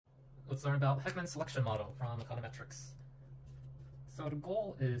Let's learn about Heckman's selection model from econometrics. So the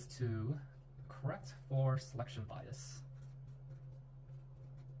goal is to correct for selection bias.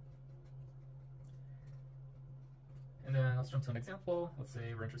 And then let's jump to an example. Let's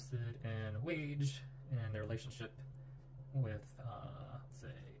say we're interested in wage and their relationship with, let's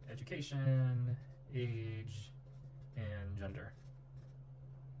say, education, age, and gender.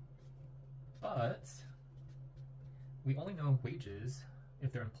 But we only know wages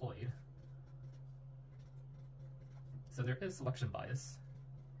if they're employed. So there is selection bias,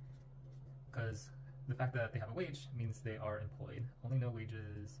 because the fact that they have a wage means they are employed. Only know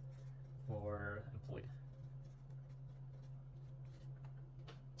wages for employed.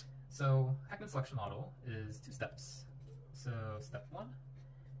 So Heckman's selection model is 2 steps. So step 1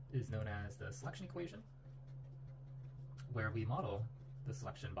 is known as the selection equation, where we model the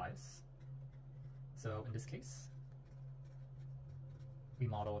selection bias. So in this case, we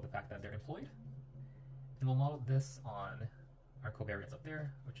model the fact that they're employed, and we'll model this on our covariates up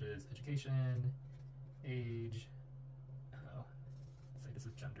there, which is education, age, let's say this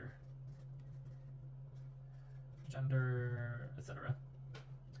is gender, etc.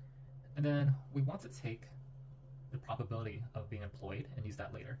 And then we want to take the probability of being employed and use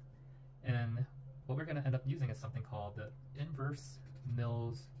that later. And what we're going to end up using is something called the inverse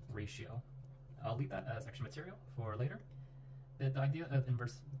Mills ratio. I'll leave that as extra material for later. The idea of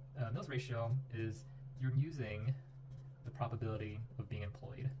inverse Mills ratio is you're using the probability of being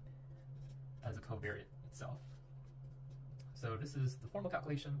employed as a covariate itself. So this is the formal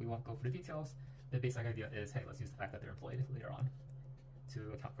calculation. We won't go for the details. The basic idea is, hey, let's use the fact that they're employed later on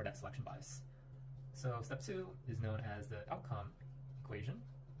to account for that selection bias. So step 2 is known as the outcome equation.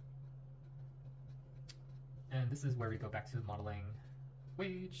 And this is where we go back to modeling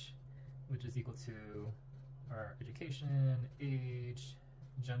wage, which is equal to our education, age,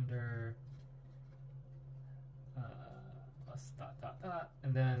 gender, plus ...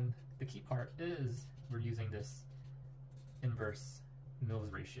 And then the key part is we're using this inverse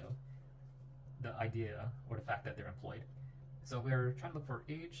Mills ratio, the idea or the fact that they're employed. So we're trying to look for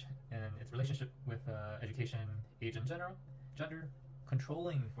age and its relationship with education, age, and gender,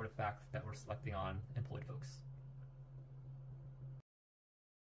 controlling for the fact that we're selecting on employed folks.